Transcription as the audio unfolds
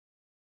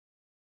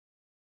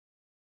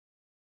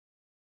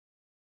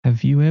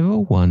Have you ever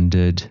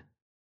wondered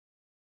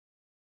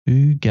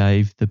who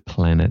gave the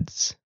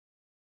planets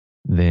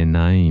their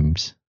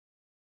names?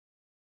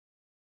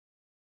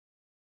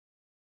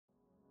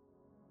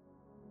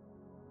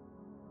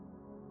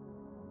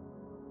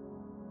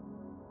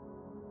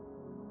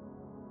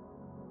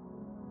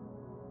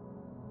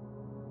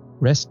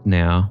 Rest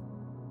now.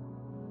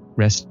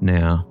 Rest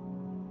now.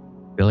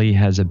 Billie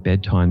has a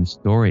bedtime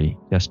story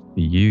just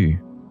for you.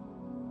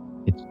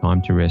 It's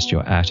time to rest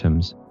your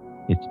atoms.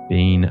 It's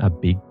been a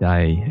big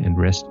day and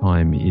rest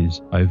time is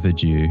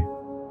overdue.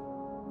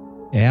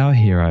 Our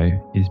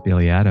hero is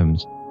Billie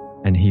Adams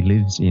and he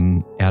lives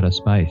in outer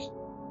space.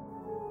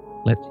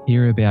 Let's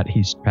hear about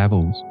his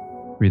travels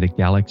through the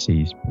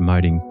galaxies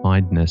promoting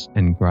kindness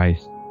and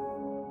grace.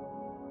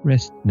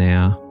 Rest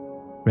now,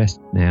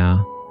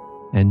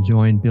 and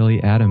join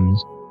Billie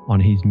Adams on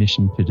his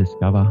mission to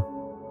discover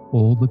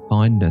all the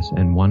kindness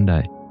and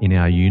wonder in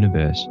our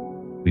universe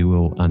we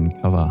will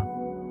uncover.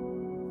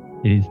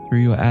 It is through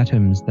your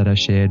atoms that are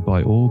shared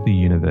by all the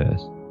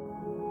universe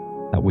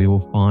that we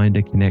will find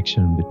a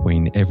connection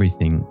between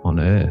everything on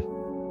Earth.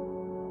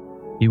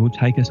 He will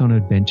take us on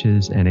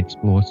adventures and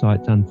explore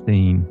sights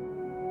unseen.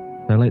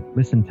 So let's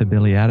listen to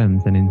Billie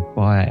Adams and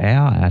inspire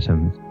our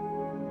atoms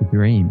to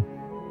dream.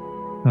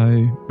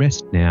 So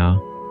rest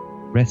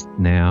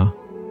now,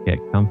 get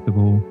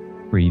comfortable,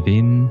 breathe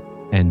in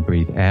and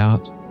breathe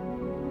out.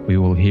 We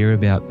will hear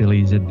about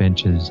Billie's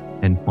adventures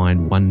and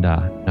find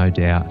wonder, no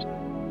doubt.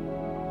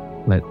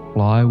 Let's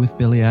fly with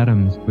Billie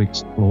Adams to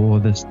explore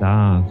the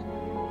stars.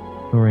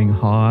 Soaring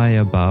high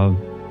above,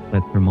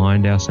 let's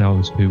remind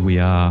ourselves who we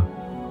are.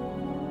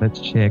 Let's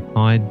share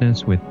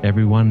kindness with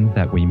everyone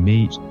that we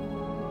meet,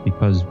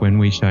 because when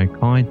we show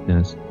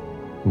kindness,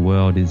 the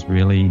world is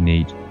really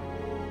neat.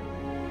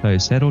 So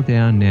settle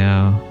down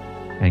now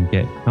and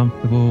get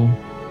comfortable.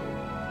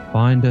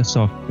 Find a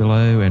soft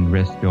pillow and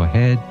rest your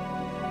head.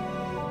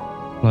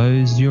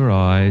 Close your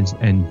eyes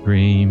and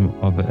dream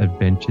of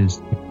adventures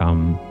to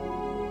come.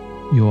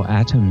 Your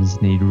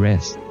atoms need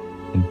rest,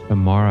 and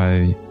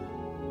tomorrow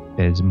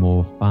there's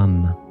more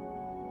fun.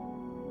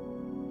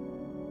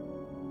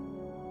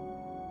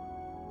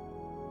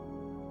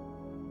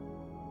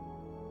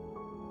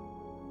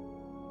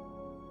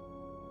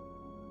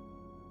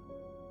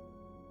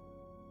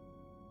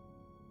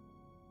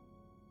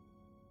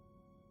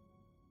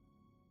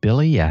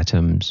 Billie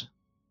Adams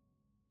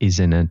is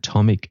an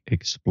atomic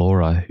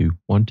explorer who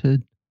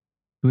wanted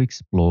to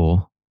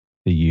explore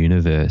the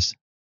universe.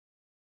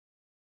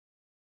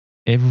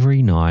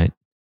 Every night,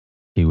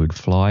 he would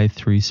fly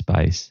through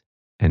space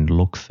and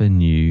look for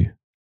new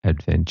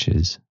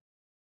adventures.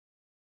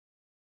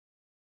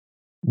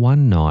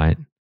 One night,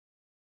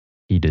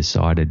 he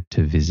decided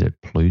to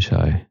visit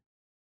Pluto,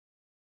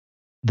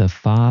 the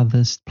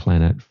farthest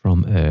planet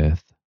from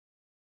Earth.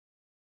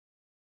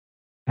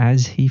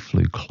 As he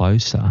flew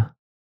closer,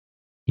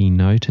 he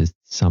noticed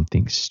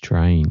something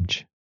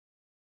strange.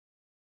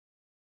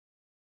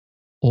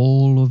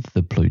 All of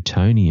the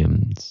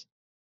plutoniums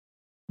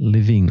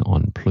living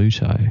on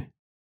Pluto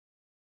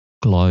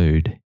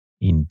glowed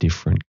in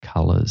different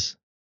colours.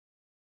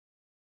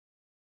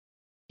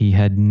 He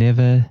had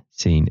never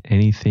seen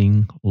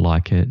anything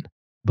like it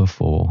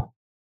before.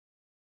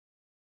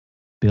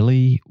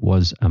 Billie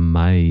was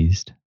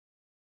amazed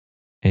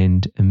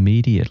and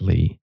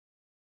immediately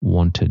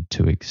wanted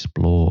to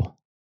explore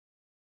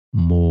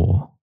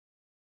more.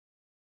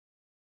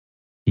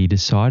 He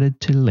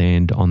decided to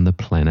land on the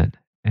planet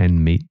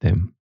and meet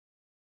them.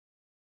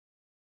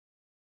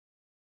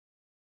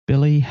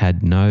 Billie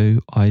had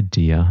no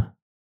idea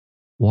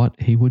what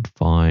he would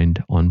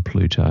find on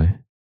Pluto.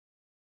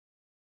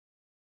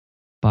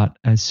 But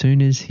as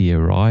soon as he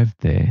arrived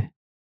there,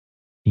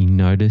 he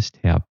noticed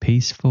how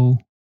peaceful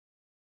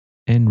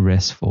and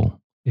restful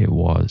it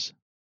was.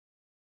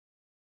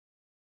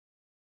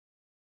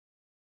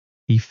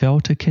 He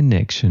felt a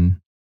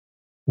connection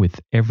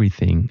with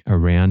everything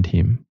around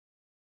him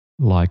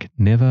like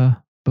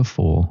never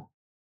before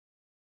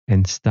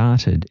and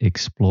started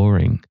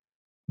exploring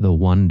the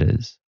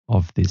wonders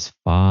of this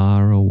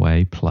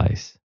faraway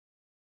place.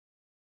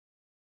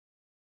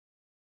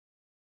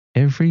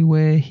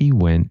 Everywhere he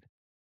went,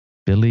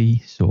 Billie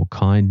saw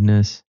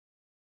kindness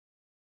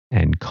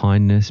and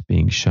kindness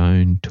being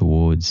shown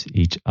towards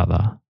each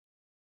other.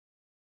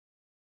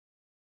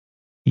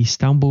 He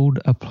stumbled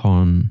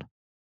upon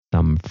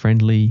some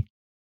friendly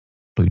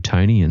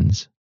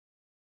Plutonians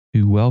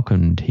who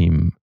welcomed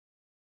him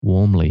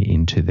warmly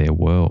into their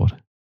world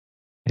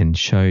and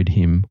showed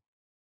him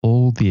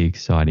all the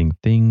exciting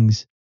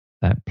things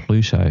that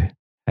Pluto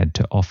had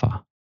to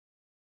offer.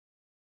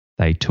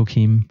 They took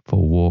him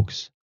for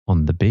walks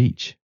on the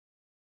beach,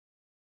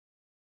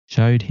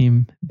 showed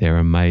him their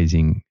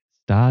amazing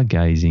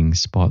stargazing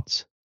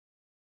spots,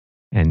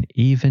 and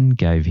even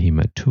gave him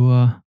a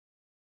tour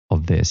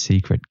of their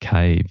secret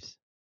caves.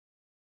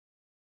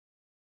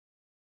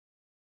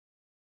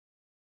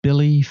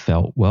 Billie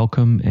felt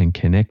welcome and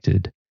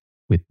connected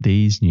with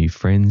these new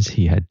friends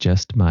he had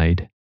just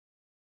made.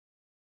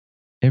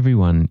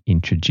 everyone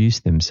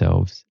introduced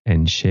themselves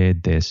and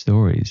shared their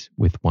stories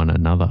with one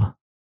another.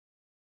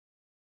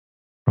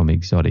 From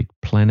exotic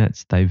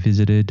planets they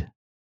visited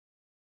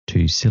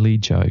to silly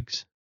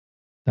jokes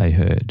they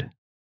heard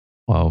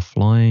while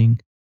flying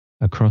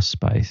across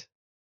space.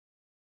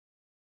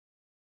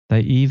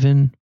 They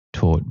even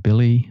taught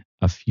Billie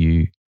a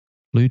few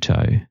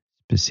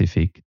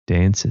Pluto-specific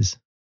dances.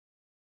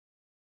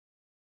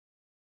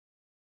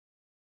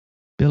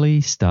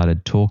 Billie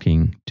started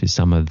talking to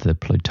some of the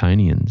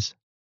Plutonians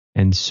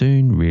and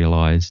soon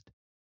realized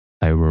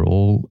they were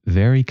all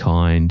very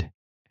kind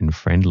and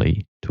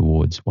friendly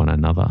towards one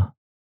another.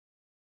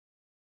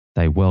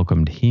 They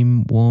welcomed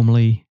him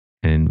warmly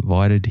and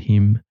invited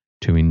him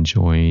to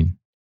enjoy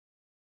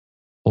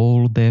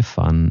all their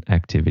fun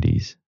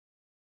activities,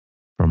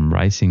 from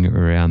racing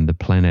around the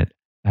planet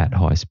at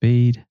high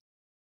speed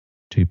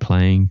to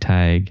playing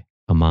tag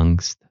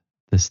amongst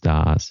the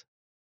stars.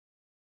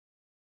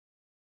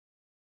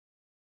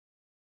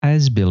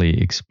 As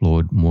Billie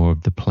explored more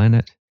of the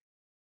planet,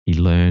 he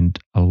learned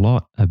a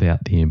lot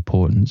about the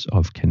importance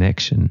of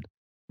connection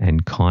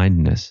and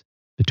kindness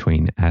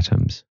between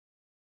atoms.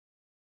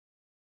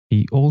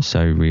 He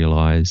also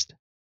realized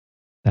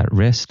that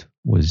rest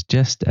was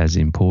just as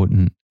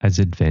important as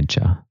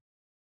adventure,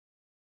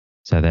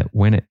 so that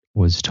when it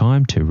was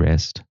time to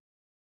rest,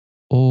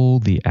 all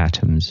the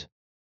atoms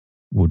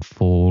would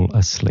fall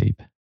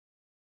asleep.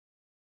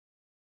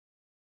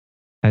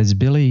 As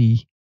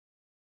Billie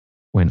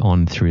went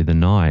on through the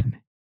night,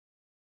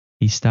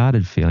 he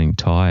started feeling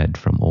tired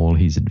from all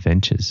his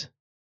adventures.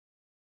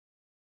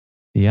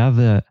 The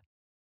other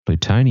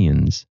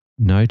Plutonians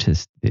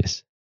noticed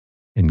this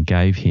and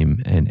gave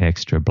him an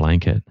extra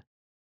blanket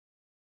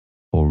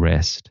for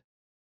rest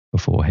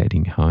before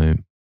heading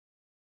home.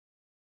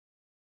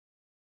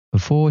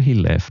 Before he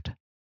left,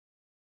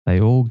 they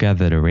all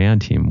gathered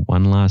around him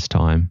one last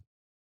time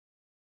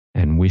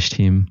and wished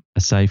him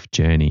a safe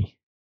journey.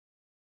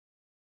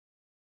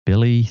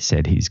 Billie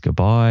said his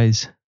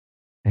goodbyes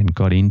and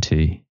got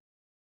into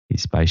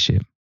his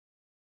spaceship.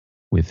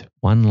 With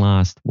one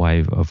last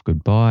wave of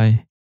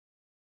goodbye,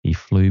 he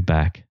flew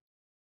back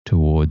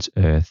towards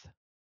Earth.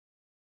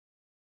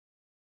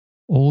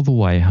 All the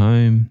way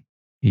home,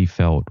 he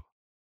felt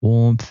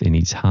warmth in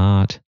his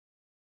heart,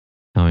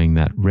 knowing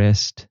that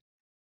rest,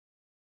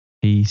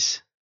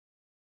 peace,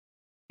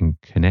 and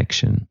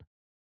connection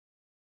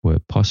were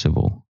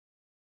possible,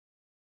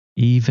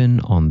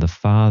 even on the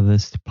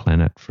farthest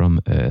planet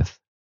from Earth.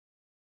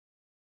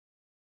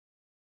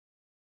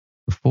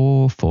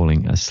 Before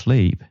falling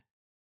asleep,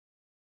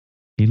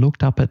 he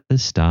looked up at the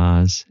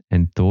stars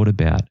and thought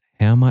about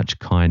how much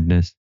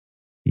kindness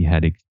he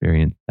had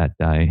experienced that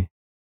day.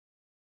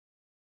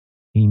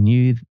 He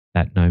knew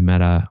that no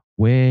matter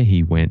where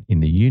he went in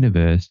the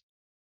universe,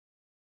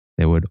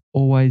 there would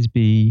always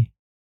be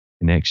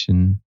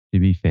connection to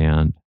be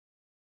found.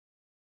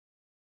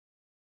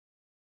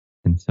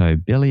 And so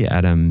Billie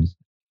Adams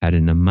had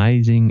an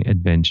amazing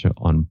adventure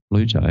on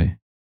Pluto.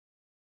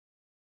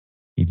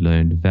 He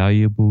learned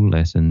valuable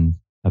lessons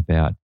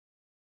about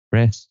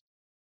rest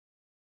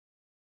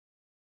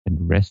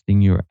and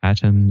resting your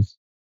atoms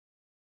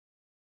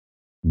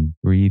and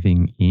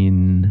breathing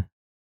in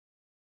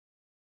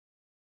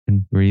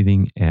and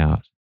breathing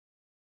out,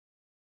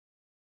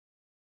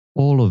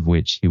 all of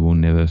which he will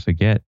never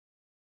forget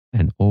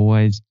and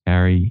always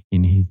carry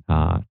in his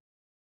heart.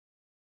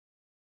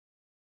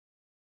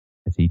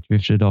 As he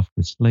drifted off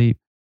to sleep,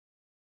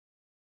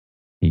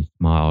 he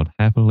smiled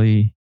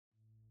happily,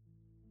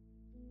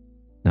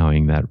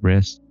 knowing that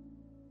rest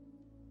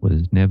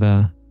was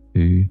never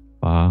too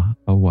far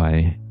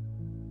away.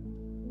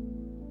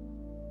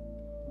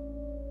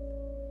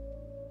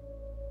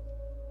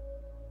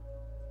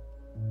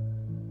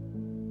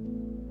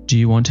 Do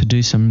you want to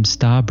do some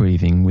star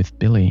breathing with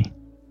Billie?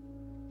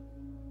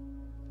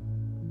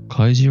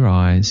 Close your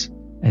eyes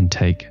and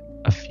take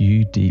a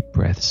few deep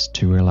breaths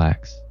to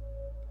relax.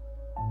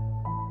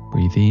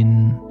 Breathe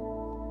in,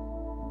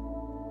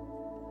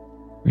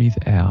 breathe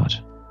out.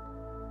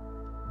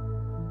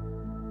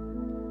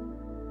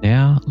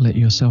 Now let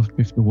yourself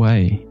drift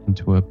away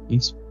into a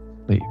peaceful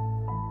sleep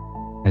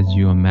as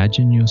you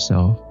imagine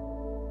yourself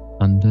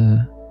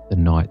under the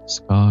night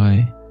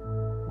sky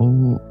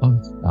full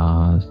of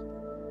stars.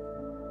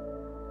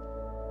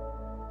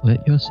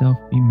 Let yourself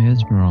be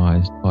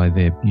mesmerized by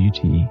their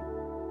beauty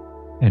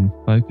and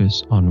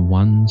focus on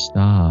one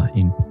star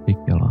in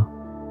particular.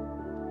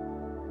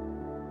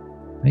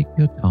 Take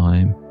your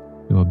time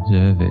to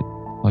observe it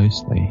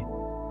closely,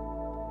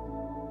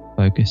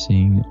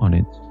 focusing on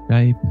its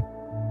shape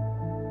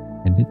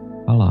and its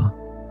color.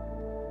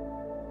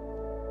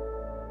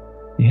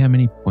 See how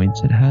many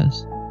points it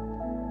has?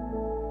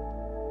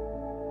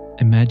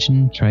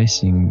 Imagine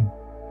tracing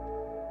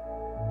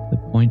the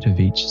point of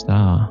each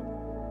star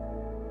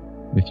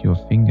with your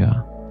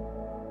finger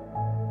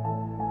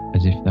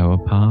as if they were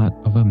part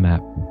of a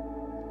map.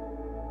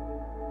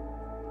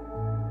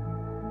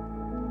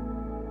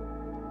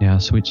 Now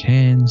switch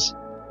hands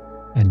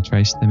and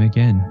trace them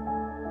again,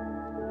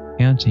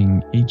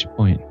 counting each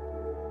point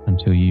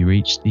until you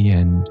reach the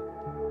end.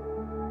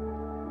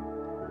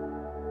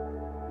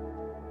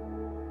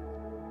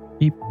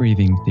 Keep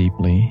breathing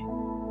deeply.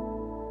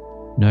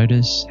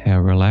 Notice how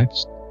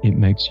relaxed it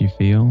makes you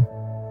feel.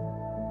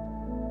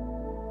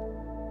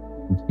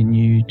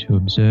 Continue to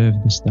observe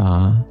the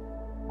star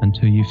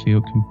until you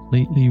feel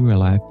completely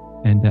relaxed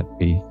and at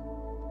peace.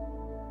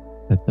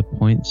 Let the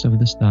points of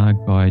the star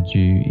guide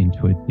you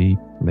into a deep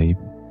sleep.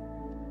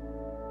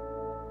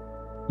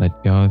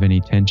 Let go of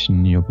any tension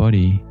in your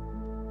body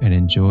and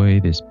enjoy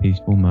this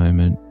peaceful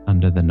moment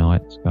under the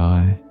night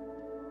sky.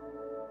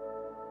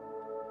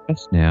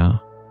 Rest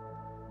now.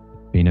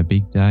 It's been a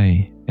big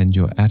day and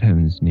your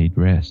atoms need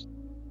rest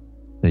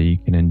so you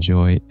can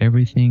enjoy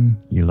everything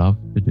you love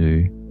to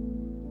do.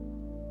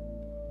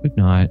 Good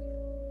night.